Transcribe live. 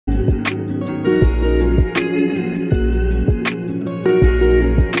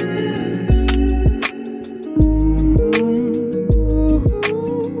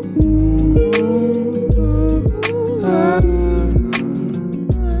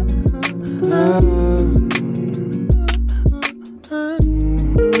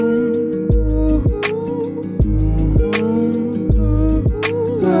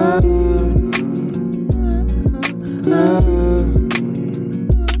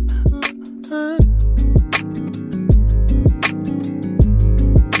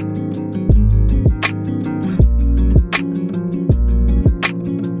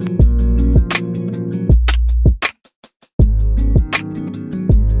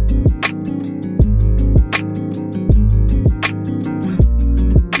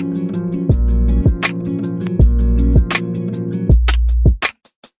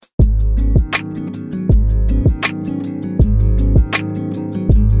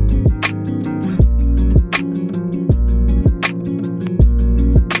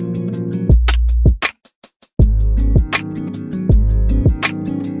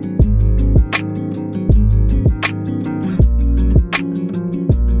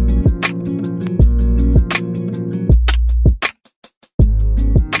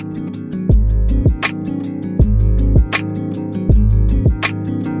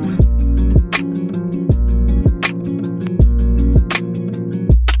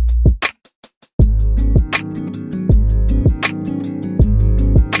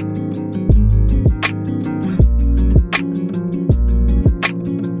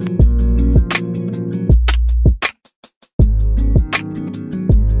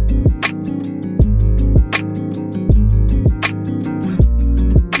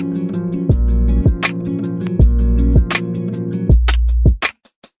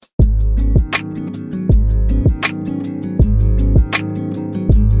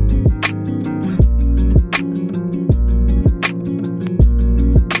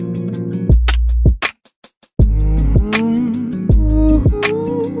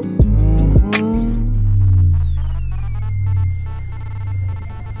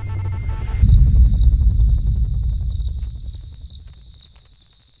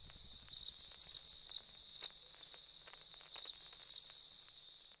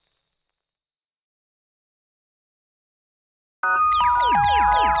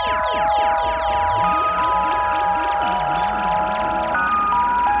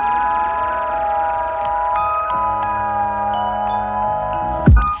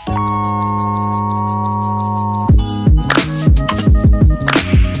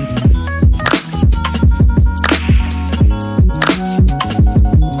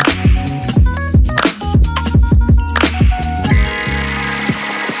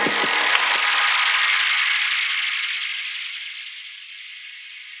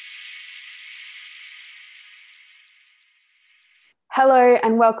Hello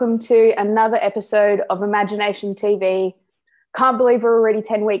and welcome to another episode of IMAGI-NATION TV. Can't believe we're already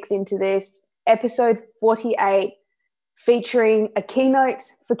 10 weeks into this. Episode 48, featuring a keynote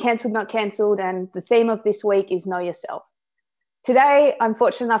for Cancelled Not Cancelled, and the theme of this week is Know Yourself. Today, I'm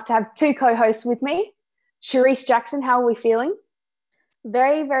fortunate enough to have two co-hosts with me. Charisse Jackson, how are we feeling?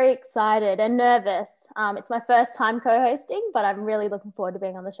 Very, very excited and nervous. It's my first time co-hosting, but I'm really looking forward to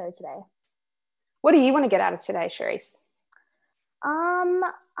being on the show today. What do you want to get out of today, Charisse?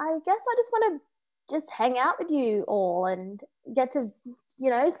 I guess I just want to just hang out with you all and get to,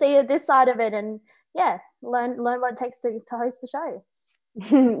 see this side of it and, learn what it takes to host the show.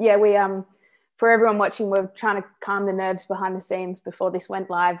 Yeah, we, for everyone watching, we're trying to calm the nerves behind the scenes before this went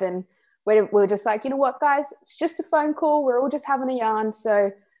live, and we're just like, you know what, guys, it's just a phone call. We're all just having a yarn.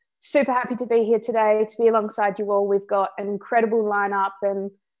 So super happy to be here today, to be alongside you all. We've got an incredible lineup.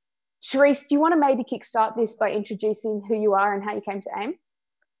 And Charisse, do you want to maybe kickstart this by introducing who you are and how you came to AIM?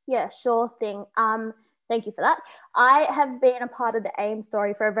 Yeah, sure thing. Thank you for that. I have been a part of the AIM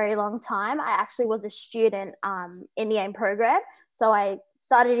story for a very long time. I actually was a student in the AIM program. So I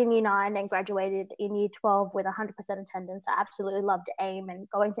started in Year 9 and graduated in Year 12 with 100% attendance. I absolutely loved AIM and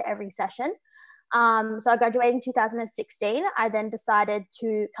going to every session. So I graduated in 2016. I then decided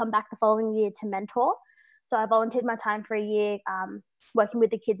to come back the following year to mentor. So I volunteered my time for a year working with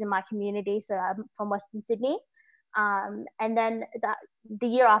the kids in my community. So I'm from Western Sydney. And then the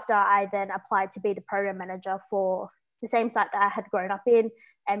year after, I then applied to be the program manager for the same site that I had grown up in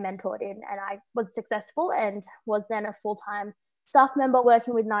and mentored in. And I was successful and was then a full-time staff member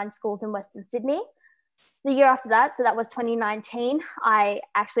working with 9 schools in Western Sydney. The year after that, so that was 2019, I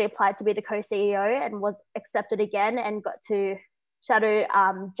actually applied to be the co-CEO and was accepted again and got to shadow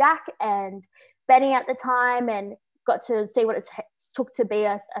Jack and Benny at the time and got to see what it took to be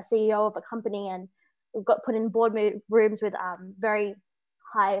a CEO of a company, and got put in board rooms with very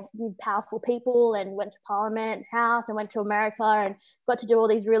high, powerful people, and went to Parliament House and went to America and got to do all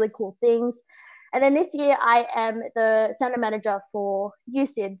these really cool things. And then this year I am the Centre Manager for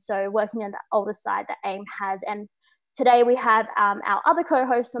USID, so working on the older side that AIM has. And today we have our other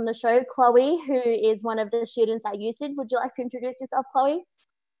co-host on the show, Chloe, who is one of the students at USID. Would you like to introduce yourself, Chloe?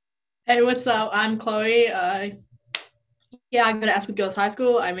 Hey, what's up? I'm Chloe. I go to Aspen Girls High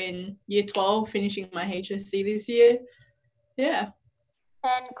School. I'm in year 12, finishing my HSC this year. Yeah.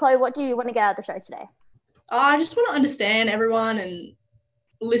 And Chloe, what do you want to get out of the show today? I just want to understand everyone and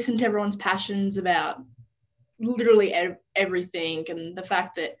listen to everyone's passions about literally everything, and the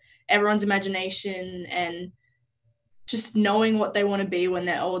fact that everyone's imagination and just knowing what they want to be when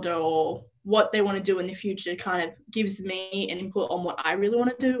they're older or what they want to do in the future kind of gives me an input on what I really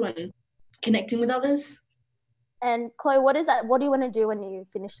want to do and connecting with others. And Chloe, what is that? What do you want to do when you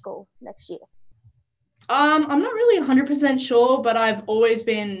finish school next year? I'm not really 100% sure, but I've always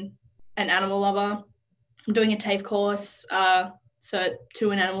been an animal lover. I'm doing a TAFE course, Cert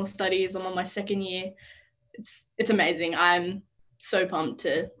 2 in Animal Studies. I'm on my second year. It's amazing. I'm so pumped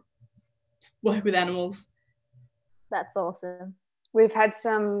to work with animals. That's awesome. We've had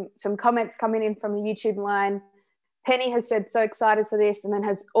some comments coming in from the YouTube line. Penny has said, so excited for this, and then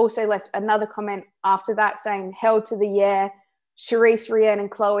has also left another comment after that saying, hell to the yeah. Charisse, Rianne and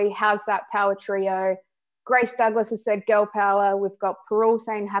Chloe, how's that power trio? Grace Douglas has said, girl power. We've got Parul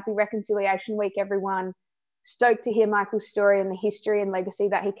saying, happy Reconciliation Week, everyone. Stoked to hear Michael's story and the history and legacy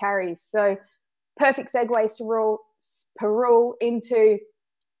that he carries. So perfect segue, Parul, into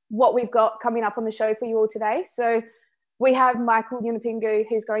what we've got coming up on the show for you all today. So we have Michael Yunupingu,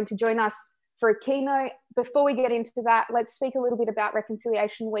 who's going to join us for a keynote. Before we get into that, let's speak a little bit about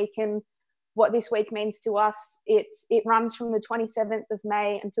Reconciliation Week and what this week means to us. It runs from the 27th of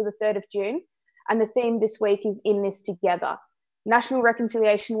May until the 3rd of June. And the theme this week is In This Together. National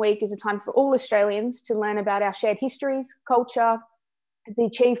Reconciliation Week is a time for all Australians to learn about our shared histories, culture, the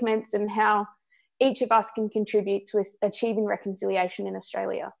achievements, and how each of us can contribute to achieving reconciliation in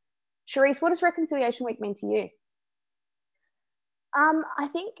Australia. Charisse, what does Reconciliation Week mean to you? I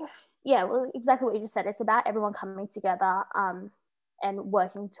think, well, exactly what you just said. It's about everyone coming together and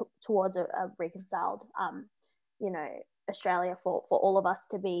working towards a reconciled, Australia for all of us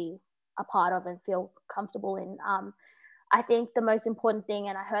to be a part of and feel comfortable in. I think the most important thing,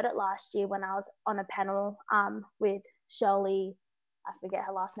 and I heard it last year when I was on a panel with Shirley, I forget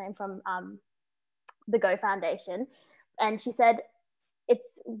her last name, from the Go Foundation, and she said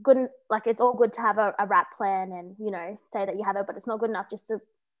it's good, like it's all good to have a RAP plan and say that you have it, but it's not good enough just to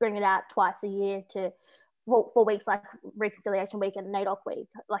bring it out twice a year for weeks like Reconciliation Week and NAIDOC Week.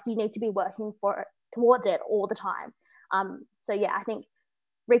 Like you need to be working towards it all the time. I think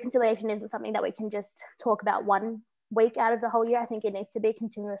reconciliation isn't something that we can just talk about one week out of the whole year. I think it needs to be a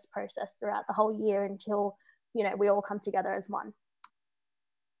continuous process throughout the whole year until we all come together as one.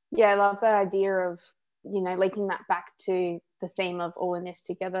 Yeah, I love that idea of linking that back to the theme of all in this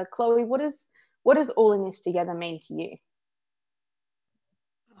together. Chloe, what does all in this together mean to you?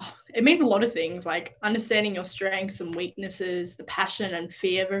 It means a lot of things, like understanding your strengths and weaknesses, the passion and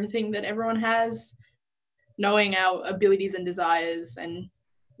fear of everything that everyone has, knowing our abilities and desires, and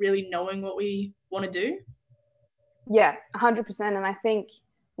really knowing what we want to do. Yeah, 100%. And I think,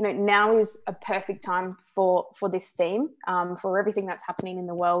 now is a perfect time for this theme, for everything that's happening in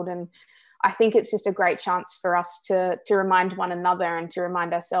the world. And I think it's just a great chance for us to remind one another and to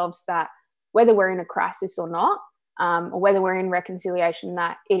remind ourselves that whether we're in a crisis or not, or whether we're in reconciliation,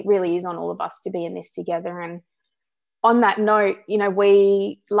 that it really is on all of us to be in this together. And on that note,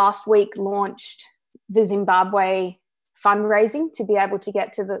 we last week launched the Zimbabwe fundraising to be able to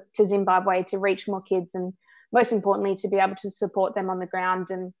get to Zimbabwe to reach more kids, and most importantly to be able to support them on the ground.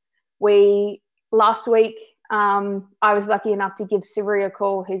 And last week I was lucky enough to give Siri a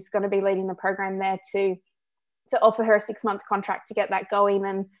call, who's going to be leading the program there, to offer her a 6-month contract to get that going.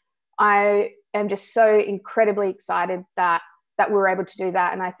 And I am just so incredibly excited that we were able to do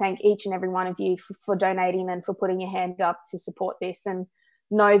that. And I thank each and every one of you for donating and for putting your hand up to support this, and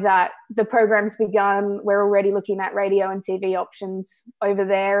know that the program's begun. We're already looking at radio and TV options over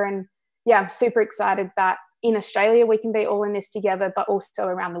there. And I'm super excited that in Australia we can be all in this together, but also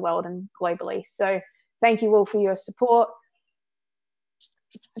around the world and globally. So thank you all for your support.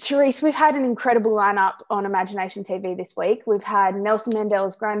 Charisse, we've had an incredible lineup on IMAGI-NATION TV this week. We've had Nelson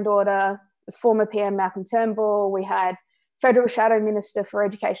Mandela's granddaughter, former PM Malcolm Turnbull. We had Federal Shadow Minister for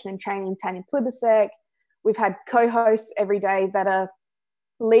Education and Training, Tanya Plibersek. We've had co-hosts every day that are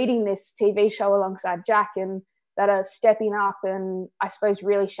leading this TV show alongside Jack, and that are stepping up and I suppose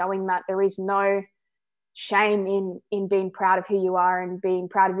really showing that there is no shame in being proud of who you are and being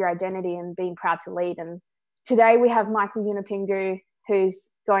proud of your identity and being proud to lead. And today we have Michael Yunupingu, who's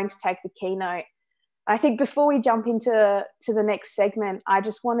going to take the keynote. I think before we jump into the next segment, I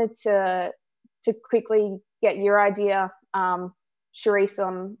just wanted to quickly get your idea, Charisse,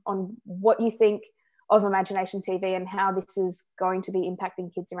 on what you think of Imagination TV and how this is going to be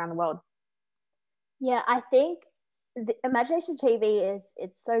impacting kids around the world. Yeah, I think the Imagination TV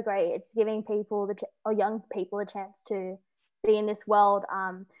it's so great. It's giving people or young people a chance to be in this world.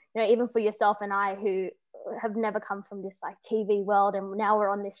 You know, even for yourself and I, who have never come from this like TV world, and now we're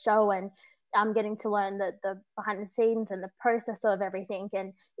on this show, and I'm getting to learn the behind the scenes and the process of everything,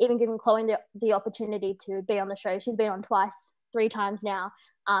 and even giving Chloe the opportunity to be on the show. She's been on twice, 3 times now.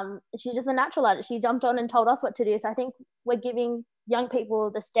 She's just a natural at it. She jumped on and told us what to do. So I think we're giving young people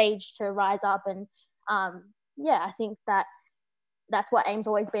the stage to rise up, and yeah, I think that's what AIM's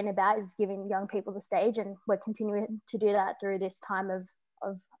always been about, is giving young people the stage, and we're continuing to do that through this time of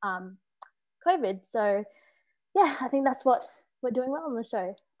COVID. So yeah, I think that's what we're doing well on the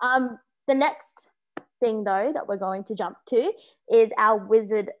show. The next thing though that we're going to jump to is our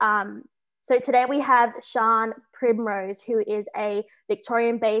wizard. So today we have Sian Primrose, who is a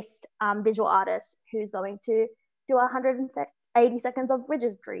Victorian-based visual artist who's going to do 180 seconds of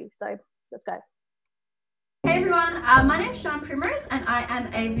wizardry. So let's go. Hey everyone, my name's Sian Primrose and I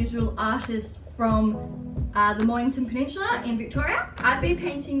am a visual artist from the Mornington Peninsula in Victoria. I've been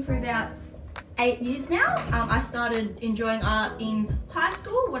painting for about 8 years now. I started enjoying art in high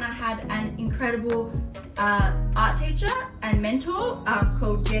school when I had an incredible art teacher and mentor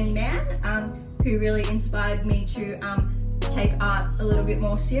called Jenny Mann, who really inspired me to take art a little bit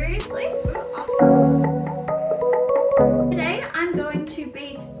more seriously. Today I'm going to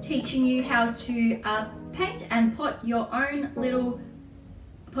be teaching you how to paint and pot your own little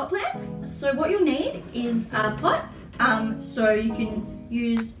pot plant. So what you'll need is a pot, so you can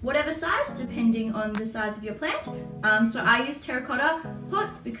use whatever size depending on the size of your plant. So I use terracotta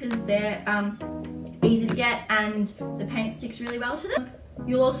pots because they're easy to get and the paint sticks really well to them.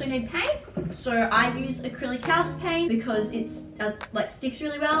 You'll also need paint, so I use acrylic house paint because it's sticks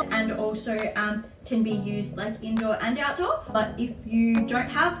really well, and also can be used like indoor and outdoor. But if you don't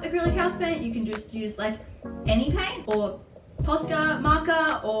have acrylic house paint, you can just use like any paint or Posca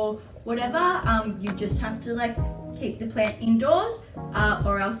marker or whatever. You just have to like keep the plant indoors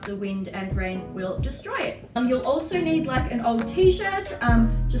or else the wind and rain will destroy it. You'll also need like an old t-shirt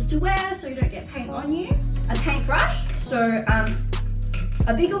just to wear so you don't get paint on you, a paintbrush, so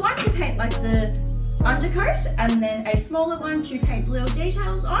a bigger one to paint like the undercoat, and then a smaller one to paint little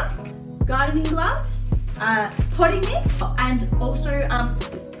details on, gardening gloves, potting mix, and also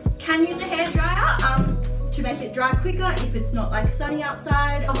can use a hairdryer to make it dry quicker if it's not like sunny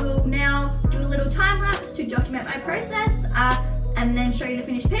outside. I will now do a little time lapse to document my process and then show you the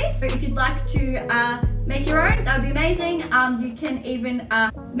finished piece. So if you'd like to make your own, that would be amazing. You can even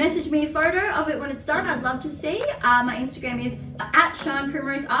message me a photo of it when it's done. I'd love to see. My Instagram is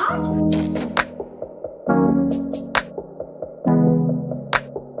 @SianPrimroseArt.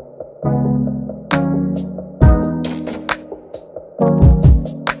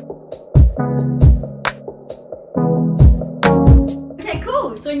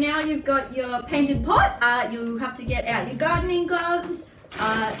 So now you've got your painted pot, you'll have to get out your gardening gloves,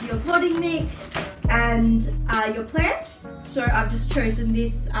 your potting mix, and your plant. So I've just chosen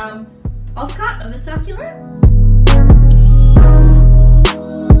this offcut of a succulent.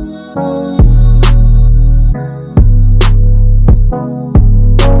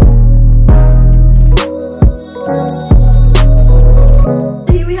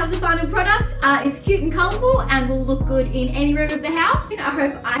 It's cute and colourful and will look good in any room of the house. I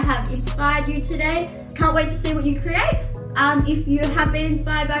hope I have inspired you today. Can't wait to see what you create. If you have been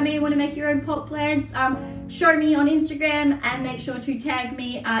inspired by me and want to make your own pot plants, show me on Instagram and make sure to tag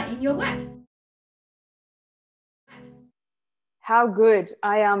me in your work. How good.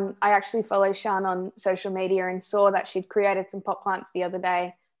 I actually follow Sian on social media and saw that she'd created some pot plants the other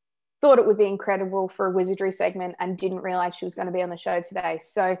day. Thought it would be incredible for a wizardry segment and didn't realise she was going to be on the show today.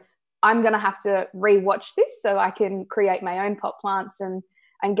 So I'm going to have to re-watch this so I can create my own pot plants and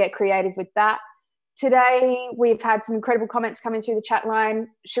get creative with that. Today, we've had some incredible comments coming through the chat line.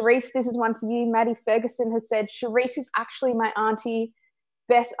 Charisse, this is one for you. Maddie Ferguson has said, Charisse is actually my auntie,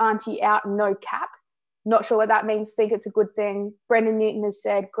 best auntie out, no cap. Not sure what that means. Think it's a good thing. Brendan Newton has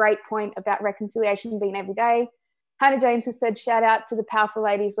said, great point about reconciliation being every day. Hannah James has said, shout out to the powerful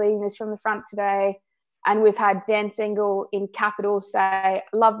ladies leading this from the front today. And we've had Dan Single in capital say,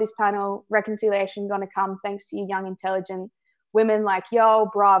 love this panel, reconciliation gonna come thanks to you young, intelligent women like Yoel,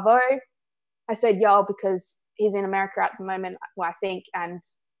 bravo. I said Yoel because he's in America at the moment, well, I think, and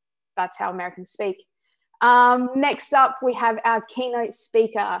that's how Americans speak. Next up, we have our keynote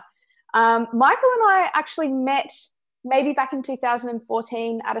speaker. Michael and I actually met maybe back in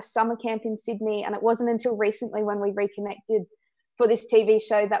 2014 at a summer camp in Sydney, and it wasn't until recently when we reconnected for this TV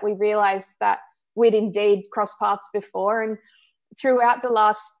show that we realised that we'd indeed crossed paths before. And throughout the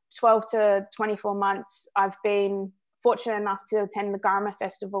last 12 to 24 months, I've been fortunate enough to attend the Garma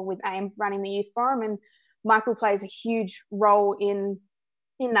Festival with AIM running the Youth Forum, and Michael plays a huge role in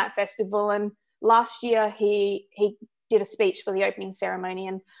that festival. And last year he did a speech for the opening ceremony,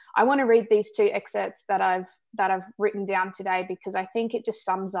 and I want to read these two excerpts that I've written down today because I think it just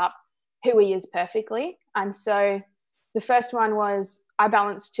sums up who he is perfectly. And so the first one was, I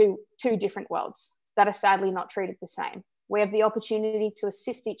balance two different worlds that are sadly not treated the same. We have the opportunity to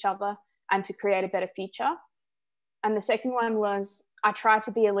assist each other and to create a better future. And the second one was, I try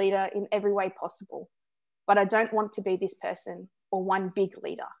to be a leader in every way possible, but I don't want to be this person or one big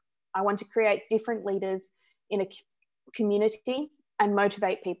leader. I want to create different leaders in a community and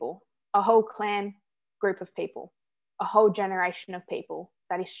motivate people, a whole clan group of people, a whole generation of people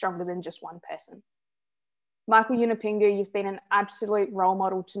that is stronger than just one person. Michael Yunupingu, you've been an absolute role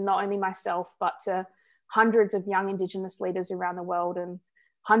model to not only myself, but to hundreds of young Indigenous leaders around the world, and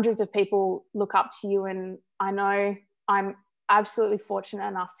hundreds of people look up to you. And I know I'm absolutely fortunate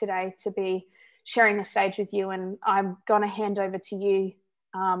enough today to be sharing the stage with you, and I'm going to hand over to you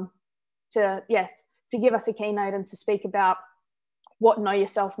to give us a keynote and to speak about what Know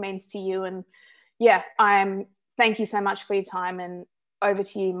Yourself means to you. And thank you so much for your time, and over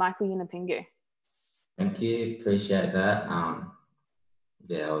to you, Michael Yunupingu. Thank you, appreciate that.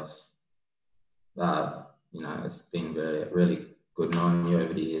 It's been really good knowing you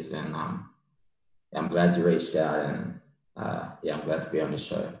over the years, and I'm glad you reached out, and I'm glad to be on the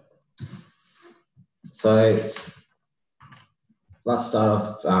show. So let's start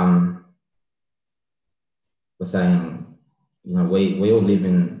off with saying, we all live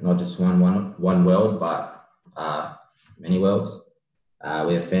in not just one world, but many worlds.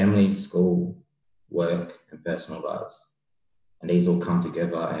 We have family, school, work, and personal lives. And these all come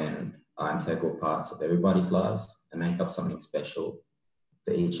together and are integral parts of everybody's lives and make up something special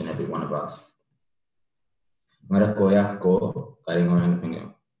for each and every one of us. Ngara ko yako, karingo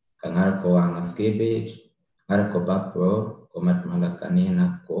Yunupingu. Ngara ko ang ski beach, ngara ko bakro, ko matmala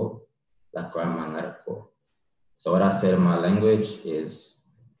kanina ko, la grandma ngara ko. So what I said in my language is,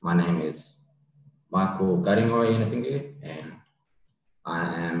 my name is Michael Yunupingu, and I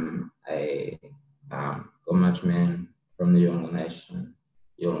am a Gomaj man from the Yolngu Nation,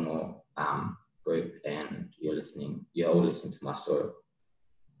 Yolngu group, and you're all listening to my story.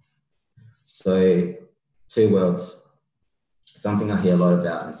 So, two worlds, something I hear a lot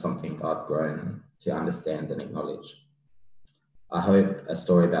about and something I've grown to understand and acknowledge. I hope a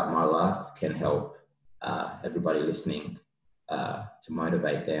story about my life can help everybody listening to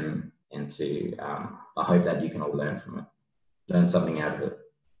motivate them, and to, I hope that you can all learn from it, learn something out of it.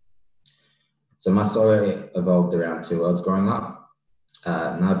 So my story evolved around two worlds growing up.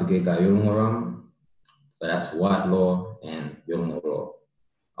 Nabigiga Yulunguram, so that's white law and Yolngu law.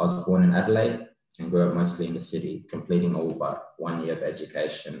 I was born in Adelaide and grew up mostly in the city, completing all but 1 year of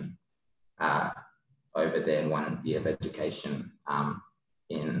education over there and 1 year of education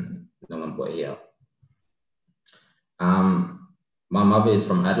in Nhulunbuy here. My mother is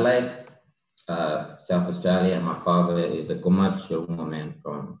from Adelaide, South Australia, and my father is a Gomaj Yolngu man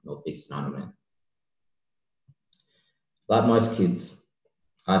from Northeast Nanaman. Like most kids,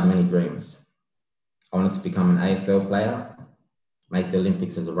 I had many dreams. I wanted to become an AFL player, make the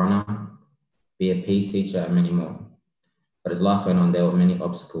Olympics as a runner, be a PE teacher, and many more. But as life went on, there were many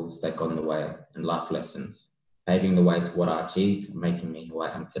obstacles that got in the way, and life lessons, paving the way to what I achieved, making me who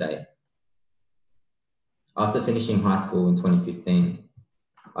I am today. After finishing high school in 2015,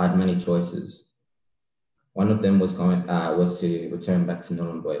 I had many choices. One of them was to return back to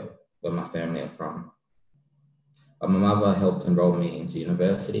Nhulunbuy, where my family are from. But my mother helped enroll me into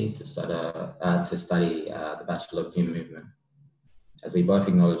university to study the Bachelor of Human Movement. As we both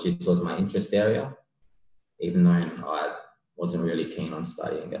acknowledged, this was my interest area, even though I wasn't really keen on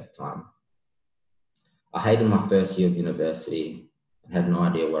studying at the time. I hated my first year of university and had no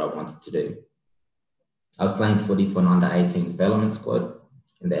idea what I wanted to do. I was playing footy for an under-18 development squad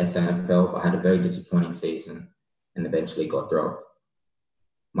in the SANFL, but I had a very disappointing season and eventually got dropped.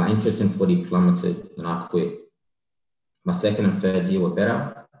 My interest in footy plummeted and I quit. My second and third year were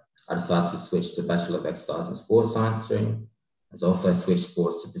better. I decided to switch to Bachelor of Exercise and Sports Science stream, as I also switched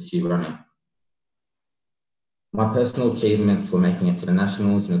sports to pursue running. My personal achievements were making it to the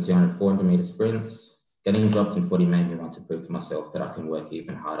Nationals in the 200, 400 metre sprints. Getting dropped in footy made me want to prove to myself that I can work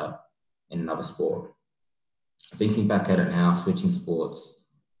even harder in another sport. Thinking back at it now, switching sports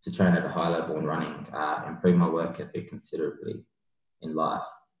to train at a high level in running, improve my work ethic considerably in life.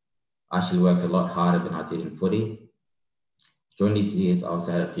 I actually worked a lot harder than I did in footy. During these years, I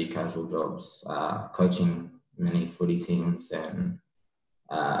also had a few casual jobs, coaching many footy teams and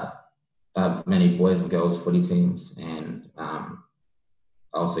many boys and girls footy teams, and I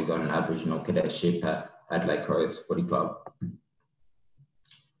also got an Aboriginal cadetship at Adelaide Crows Footy Club.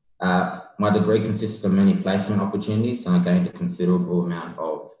 My degree consisted of many placement opportunities, and I gained a considerable amount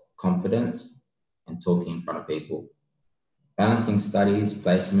of confidence and talking in front of people. Balancing studies,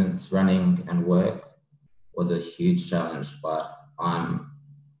 placements, running, and work was a huge challenge, but I'm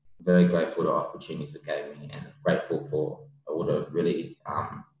very grateful to the opportunities it gave me and grateful for all the really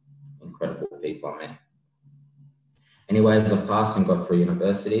incredible people I met. Anyways, I passed and got through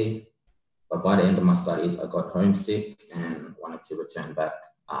university, but by the end of my studies, I got homesick and wanted to return back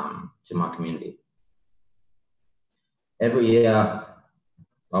to my community. Every year,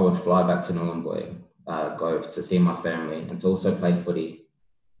 I would fly back to Nhulunbuy, go to see my family and to also play footy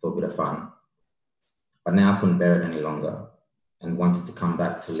for a bit of fun. But now I couldn't bear it any longer and wanted to come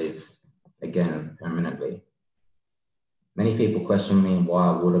back to live again permanently. Many people questioned me why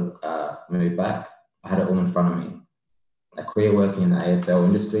I would have moved back. I had it all in front of me. A career working in the AFL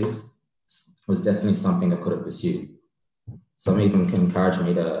industry was definitely something I could have pursued. Some even encouraged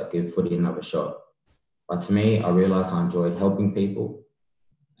me to give footy another shot. But to me, I realised I enjoyed helping people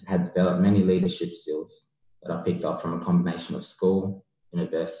and had developed many leadership skills that I picked up from a combination of school,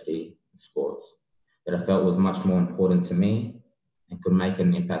 university, and sports that I felt was much more important to me and could make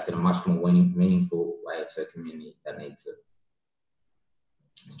an impact in a much more meaningful way to a community that needs it.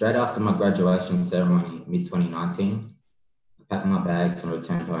 Straight after my graduation ceremony, mid-2019, I packed my bags and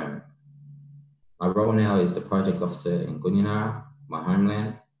returned home. My role now is the project officer in Gunyinara, my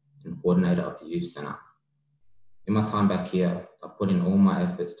homeland, and coordinator of the youth centre. In my time back here, I put in all my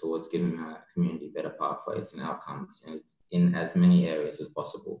efforts towards giving my community better pathways and outcomes in as many areas as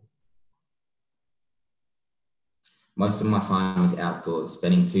possible. Most of my time is outdoors,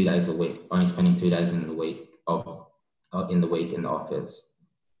 spending 2 days a week, only spending 2 days in the week in the office,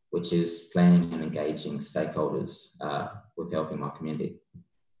 which is planning and engaging stakeholders with helping my community.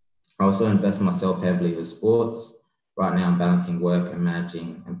 I also invest myself heavily with sports. Right now I'm balancing work and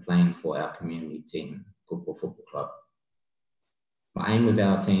managing and playing for our community team, Football Club. My aim with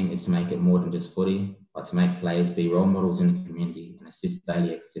our team is to make it more than just footy, but to make players be role models in the community and assist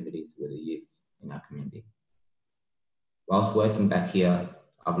daily activities with the youth in our community. Whilst working back here,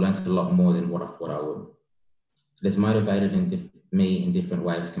 I've learned a lot more than what I thought I would. It has motivated me in different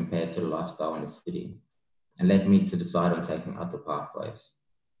ways compared to the lifestyle in the city and led me to decide on taking other pathways.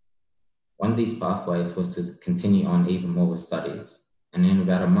 One of these pathways was to continue on even more with studies, and in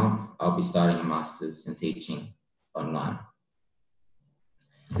about a month, I'll be starting a master's in teaching online.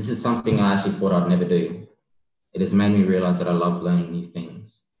 This is something I actually thought I'd never do. It has made me realize that I love learning new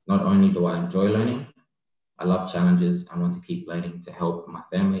things. Not only do I enjoy learning, I love challenges and want to keep learning to help my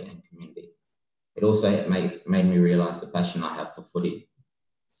family and community. It also made me realize the passion I have for footy,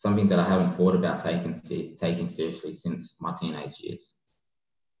 something that I haven't thought about taking seriously since my teenage years.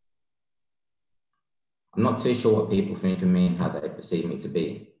 I'm not too sure what people think of me and how they perceive me to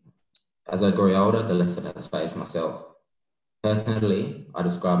be. As I grow older, the less that I face myself. Personally, I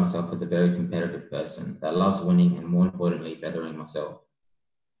describe myself as a very competitive person that loves winning and, more importantly, bettering myself.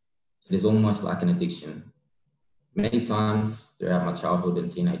 It is almost like an addiction. Many times throughout my childhood and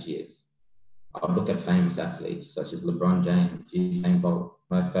teenage years, I would look at famous athletes such as LeBron James, Usain Bolt,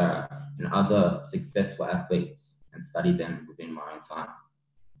 Mo Farah, and other successful athletes and study them within my own time.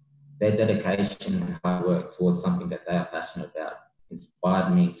 Their dedication and hard work towards something that they are passionate about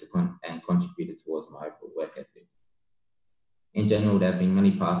inspired me and contributed towards my overall work ethic. In general, there have been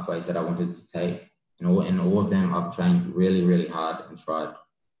many pathways that I wanted to take, and all of them I've trained really, really hard and tried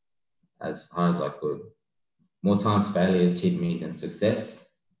as hard as I could. More times failures hit me than success,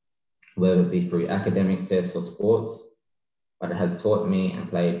 whether it be through academic tests or sports, but it has taught me and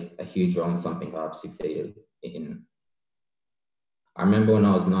played a huge role in something I've succeeded in. I remember when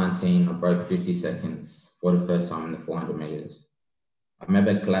I was 19, I broke 50 seconds for the first time in the 400 meters. I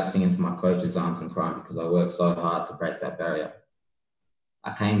remember collapsing into my coach's arms and crying because I worked so hard to break that barrier.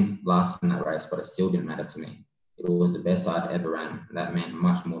 I came last in that race, but it still didn't matter to me. It was the best I'd ever ran, and that meant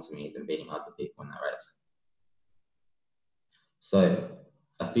much more to me than beating other people in that race. So,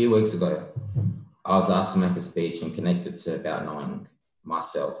 a few weeks ago, I was asked to make a speech and connected to about knowing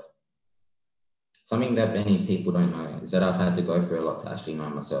myself. Something that many people don't know is that I've had to go through a lot to actually know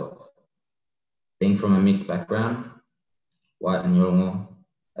myself. Being from a mixed background, white and Yolngu,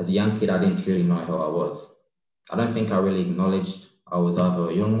 as a young kid, I didn't truly know who I was. I don't think I really acknowledged I was either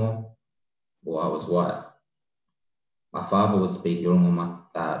a Yolngu or I was white. My father would speak Yolngu,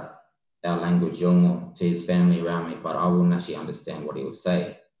 our language Yolngu, to his family around me, but I wouldn't actually understand what he would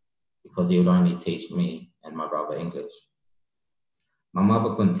say because he would only teach me and my brother English. My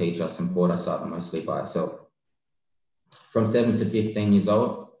mother couldn't teach us and brought us up mostly by herself. From 7 to 15 years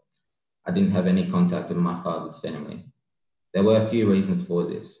old, I didn't have any contact with my father's family. There were a few reasons for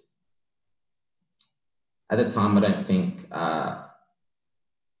this. At the time, I don't think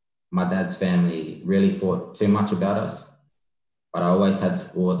my dad's family really thought too much about us, but I always had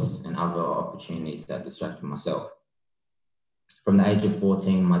sports and other opportunities that distracted myself. From the age of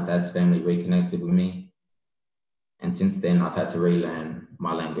 14, my dad's family reconnected with me. And since then, I've had to relearn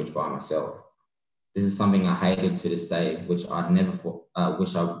my language by myself. This is something I hated to this day, which I'd never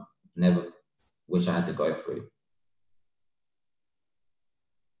wish I had to go through.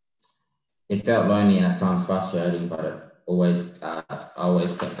 It felt lonely and at times frustrating, but I always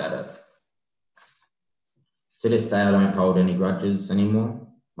kept at it. To this day, I don't hold any grudges anymore.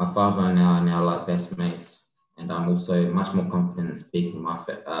 My father and I are now like best mates, and I'm also much more confident in speaking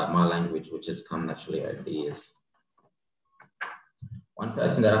my language, which has come naturally over the years. One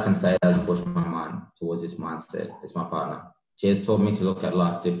person that I can say has pushed my mind towards this mindset is my partner. She has taught me to look at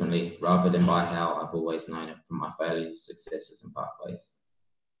life differently rather than by how I've always known it from my failures, successes, and pathways.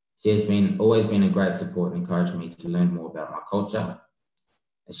 She has always been a great support and encouraged me to learn more about my culture,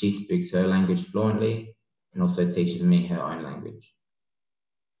 as she speaks her language fluently and also teaches me her own language.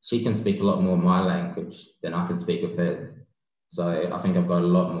 She can speak a lot more my language than I can speak of hers. So I think I've got a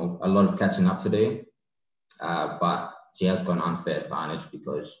lot of catching up to do, but she has got an unfair advantage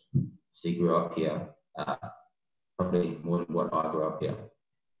because she grew up here, probably more than what I grew up here.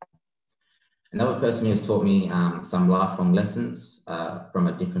 Another person who has taught me some lifelong lessons from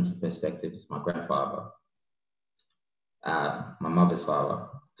a different perspective is my grandfather, my mother's father.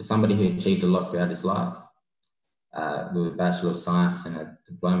 For somebody who achieved a lot throughout his life, with a Bachelor of Science and a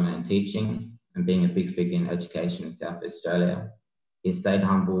diploma in teaching, and being a big figure in education in South Australia, he stayed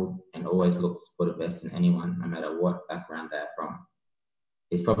humble and always looked for the best in anyone, no matter what background they're from.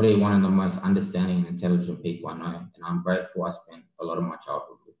 He's probably one of the most understanding and intelligent people I know, and I'm grateful I spent a lot of my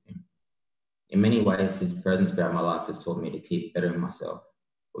childhood with him. In many ways, his presence throughout my life has taught me to keep bettering myself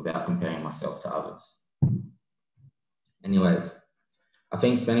without comparing myself to others. Anyways, I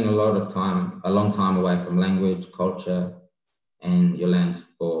think spending a long time away from language, culture, and your lands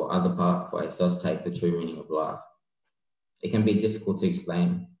for other pathways does take the true meaning of life. It can be difficult to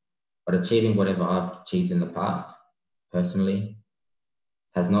explain, but achieving whatever I've achieved in the past, personally,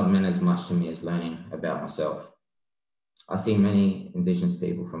 has not meant as much to me as learning about myself. I see many Indigenous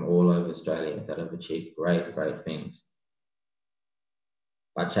people from all over Australia that have achieved great things.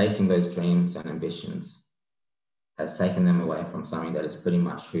 But chasing those dreams and ambitions has taken them away from something that is pretty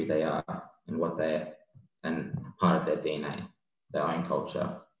much who they are and part of their DNA, their own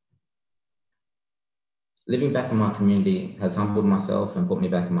culture. Living back in my community has humbled myself and put me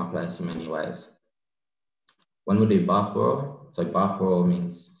back in my place in many ways. When we do Bapuro, so Bapuro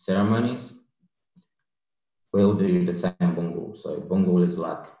means ceremonies, we all do the same bungle. So bungle is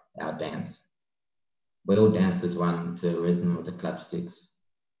like our dance. We all dance as one to the rhythm of the clapsticks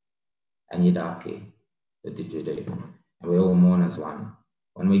and yidaki, the didgeridoo, and we all mourn as one.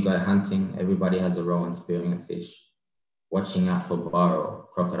 When we go hunting, everybody has a role in spearing a fish, watching out for baro,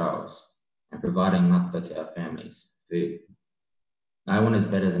 crocodiles, and providing nakta to our families, food. No one is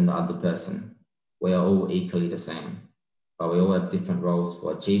better than the other person. We are all equally the same, but we all have different roles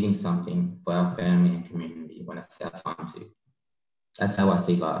for achieving something for our family and community when it's our time to. That's how I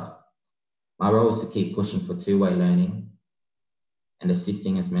see life. My role is to keep pushing for two-way learning and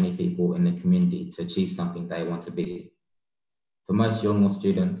assisting as many people in the community to achieve something they want to be. For most Yolngu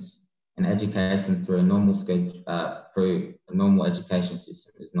students, an education through a normal education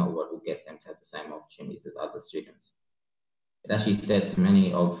system is not what will get them to have the same opportunities as other students. It actually sets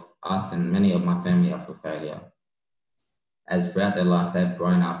many of us and many of my family up for failure, as throughout their life they've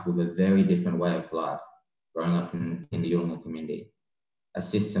grown up with a very different way of life, growing up in the Yolngu community. A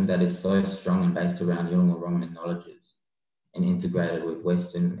system that is so strong and based around Yolngu Roman knowledges and integrated with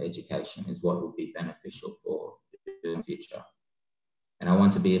Western education is what will be beneficial for the future. And I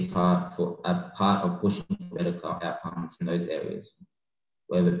want to be a part of pushing for better outcomes in those areas,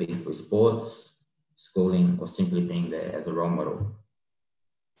 whether it be through sports, schooling, or simply being there as a role model.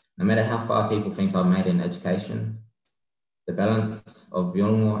 No matter how far people think I've made in education, the balance of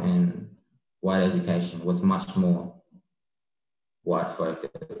Yolngu and white education was much more white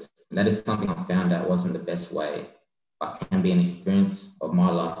focused. That is something I found out wasn't the best way, but can be an experience of my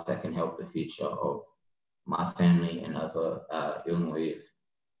life that can help the future of my family and other young youth.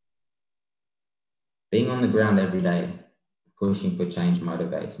 Being on the ground every day, pushing for change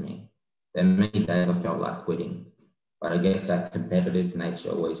motivates me. There are many days I felt like quitting, but I guess that competitive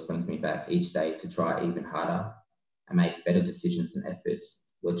nature always brings me back each day to try even harder and make better decisions and efforts,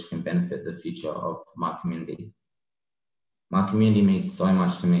 which can benefit the future of my community. My community means so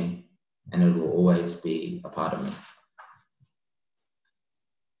much to me, and it will always be a part of me.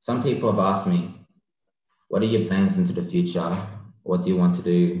 Some people have asked me, what are your plans into the future? What do you want to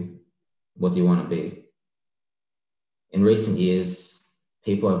do? What do you want to be? In recent years,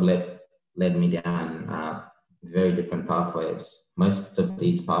 people have led me down very different pathways. Most of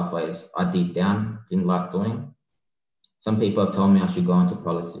these pathways I deep down didn't like doing. Some people have told me I should go into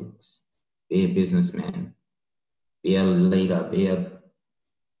politics, be a businessman, be a leader, be a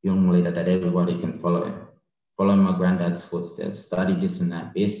young leader that everybody can follow. Follow my granddad's footsteps, study this and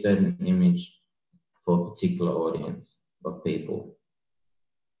that, be a certain image for a particular audience of people.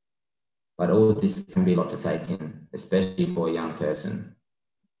 But all this can be a lot to take in, especially for a young person.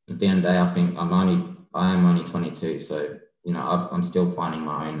 At the end of the day, I think I am only 22, so I'm still finding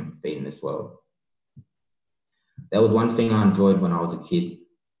my own feet in this world. There was one thing I enjoyed when I was a kid,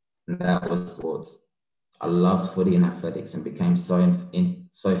 and that was sports. I loved footy and athletics and became so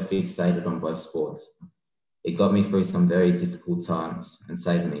fixated on both sports. It got me through some very difficult times and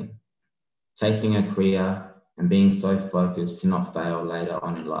saved me. Chasing a career and being so focused to not fail later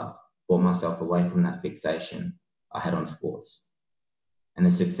on in life brought myself away from that fixation I had on sports. And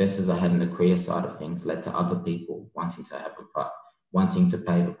the successes I had in the career side of things led to other people wanting to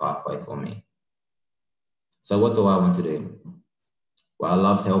pave a pathway for me. So what do I want to do? Well, I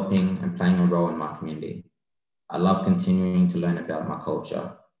love helping and playing a role in my community. I love continuing to learn about my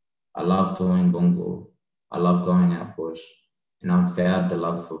culture. I love doing bungu. I love going out bush, and I've found the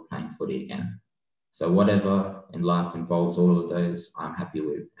love for playing footy again. So whatever in life involves all of those, I'm happy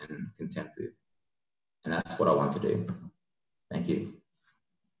with and content with. And that's what I want to do. Thank you.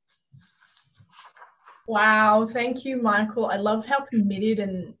 Wow, thank you, Michael. I love how committed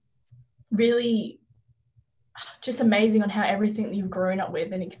and really just amazing on how everything that you've grown up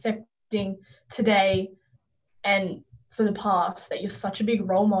with and accepting today and for the past that you're such a big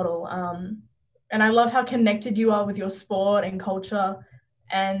role model. And I love how connected you are with your sport and culture,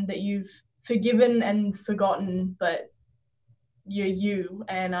 and that you've forgiven and forgotten, but you're you,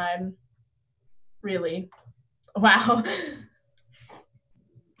 and I'm really, wow.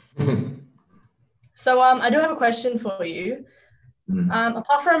 So I do have a question for you.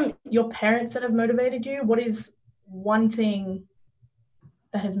 Apart from your parents that have motivated you, what is one thing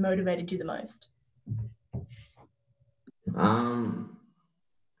that has motivated you the most?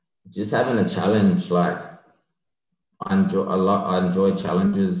 Just having a challenge. Like I enjoy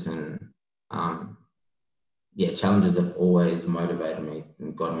challenges, and challenges have always motivated me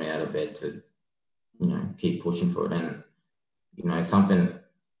and gotten me out of bed to keep pushing for it. And something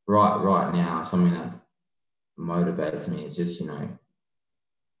right now, something that motivates me is just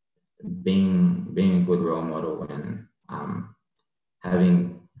being a good role model, and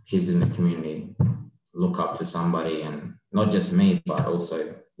having kids in the community look up to somebody, and not just me, but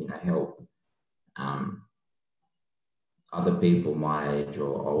also help other people my age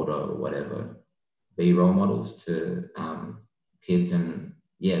or older or whatever be role models to kids. And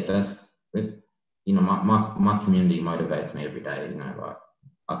that's it. My community motivates me every day.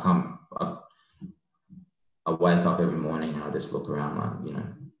 Like I wake up every morning and I just look around, like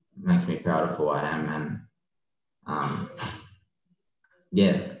makes me proud of who I am, and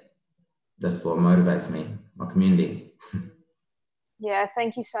that's what motivates me, my community. Yeah,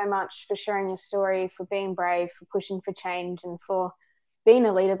 thank you so much for sharing your story, for being brave, for pushing for change, and for being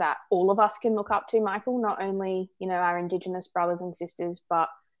a leader that all of us can look up to, Michael, not only, our Indigenous brothers and sisters, but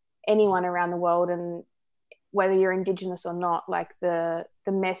anyone around the world. And whether you're Indigenous or not, like the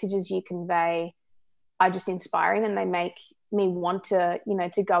messages you convey are just inspiring, and they make me want to,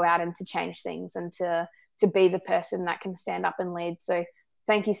 to go out and to change things and to be the person that can stand up and lead. So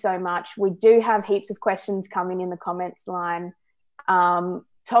thank you so much. We do have heaps of questions coming in the comments line. Tom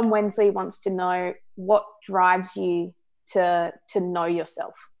Wensley wants to know what drives you to know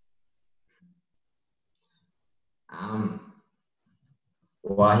yourself.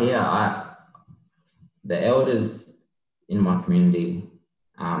 Well, here the elders in my community,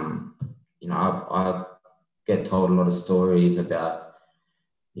 I get told a lot of stories about,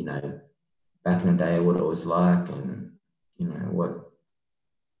 back in the day, what it was like, and what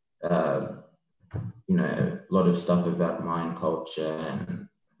a lot of stuff about Mayan culture and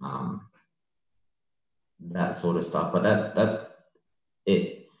that sort of stuff. But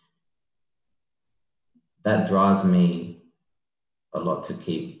that drives me a lot to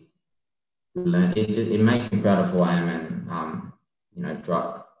keep learning. It makes me proud of who I am, and you know,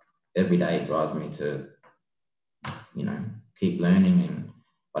 every day drives me to, you know, keep learning,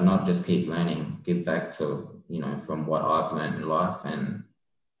 but not just keep learning, give back to, you know, from what I've learned in life. And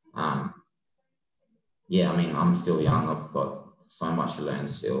yeah, I mean, I'm still young. I've got so much to learn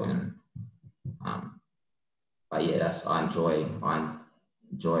still, and but yeah, I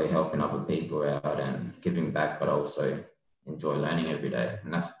enjoy helping other people out and giving back, but also enjoy learning every day.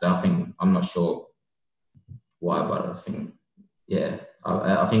 And that's the thing. I'm not sure why, but I think, yeah,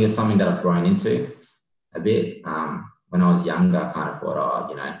 I think it's something that I've grown into a bit. When I was younger, I kind of thought, oh,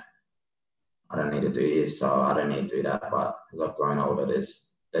 you know, I don't need to do this, or I don't need to do that. But as I've grown older,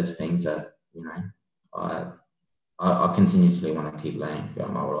 there's things that, you know, I continuously want to keep learning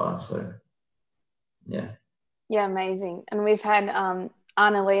throughout my whole life. So, yeah. Yeah, amazing. And we've had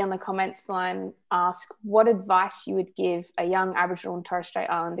Anna Lee on the comments line ask what advice you would give a young Aboriginal and Torres Strait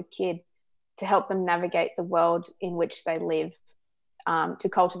Islander kid to help them navigate the world in which they live, to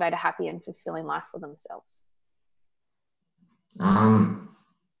cultivate a happy and fulfilling life for themselves.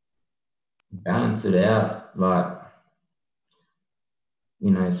 Balance it out. Like,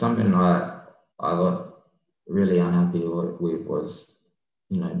 you know, something I got really unhappy with was,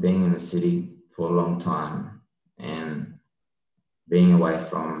 you know, being in the city for a long time and being away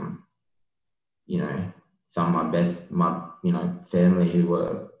from, you know, some of my you know, family who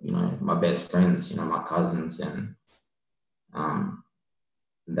were, you know, my best friends, you know, my cousins, and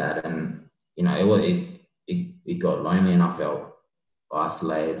that, and, you know, it got lonely, and I felt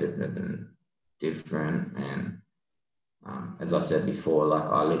isolated and different. And as I said before, like,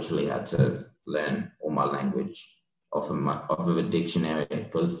 I literally had to learn all my language off of a dictionary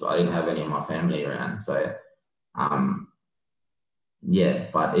because I didn't have any of my family around. So yeah,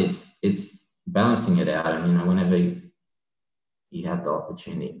 but it's balancing it out, and, you know, whenever you have the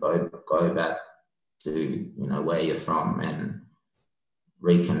opportunity, go back to, you know, where you're from and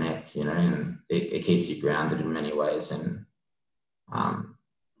reconnect, you know, and it keeps you grounded in many ways, and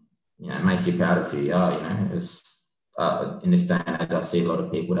you know, it makes you proud of who you are. You know, it's in this day and age, I see a lot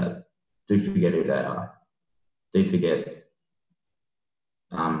of people that do forget who they are, do forget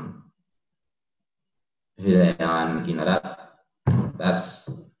who they are, and, you know, that's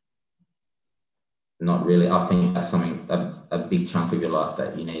not really, I think that's something, a big chunk of your life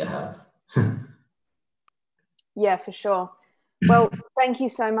that you need to have. Yeah, for sure. Well, thank you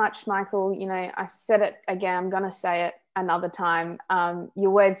so much, Michael. You know, I said it again, I'm going to say it another time.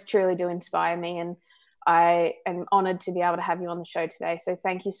 Your words truly do inspire me, and I am honoured to be able to have you on the show today. So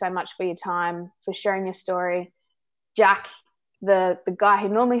thank you so much for your time, for sharing your story. Jack, the guy who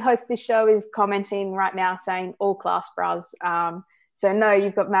normally hosts this show, is commenting right now saying all class, bros. So no,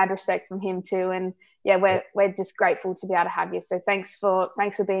 you've got mad respect from him too. And yeah, we're just grateful to be able to have you. So thanks for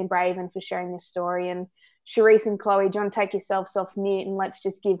being brave and for sharing your story. And Charisse and Chloe, do you want to take yourselves off mute, and let's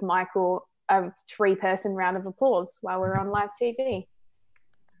just give Michael a 3-person round of applause while we're on live TV.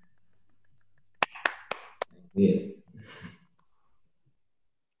 Yeah.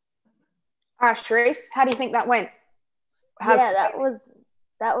 All right, Charisse, how do you think that went? That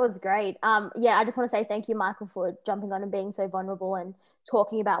was great. Yeah, I just want to say thank you, Michael, for jumping on and being so vulnerable and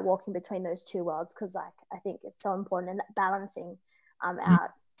talking about walking between those two worlds, because, like, I think it's so important, and balancing out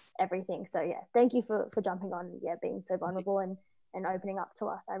everything. So yeah, thank you for jumping on, being so vulnerable and opening up to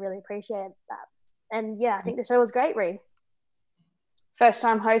us. I really appreciate that. And yeah, I think the show was great, Reed. First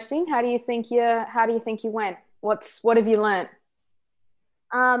time hosting, how do you think you went? What have you learnt?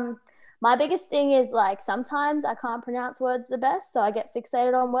 My biggest thing is, like, sometimes I can't pronounce words the best, so I get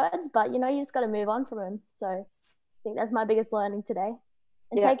fixated on words, but, you know, you just got to move on from them. So I think that's my biggest learning today.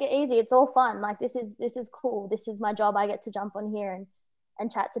 And take it easy. It's all fun. Like, this is cool. This is my job. I get to jump on here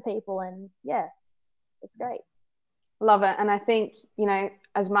and chat to people, and yeah, it's great. Love it. And I think, you know,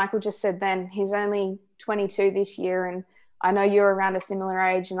 as Michael just said then, he's only 22 this year, and I know you're around a similar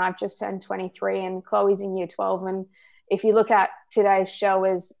age, and I've just turned 23, and Chloe's in year 12. And if you look at today's show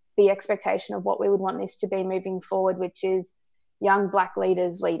as the expectation of what we would want this to be moving forward, which is young Black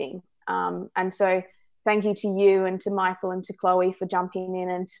leaders leading. And so thank you to you and to Michael and to Chloe for jumping in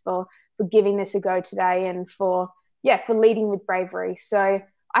and for giving this a go today, and for leading with bravery. So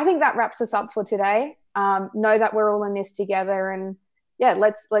I think that wraps us up for today. Know that we're all in this together, and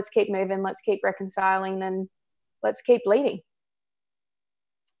let's keep moving, let's keep reconciling, and let's keep leading.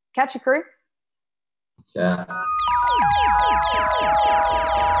 Catch you, crew. Yeah.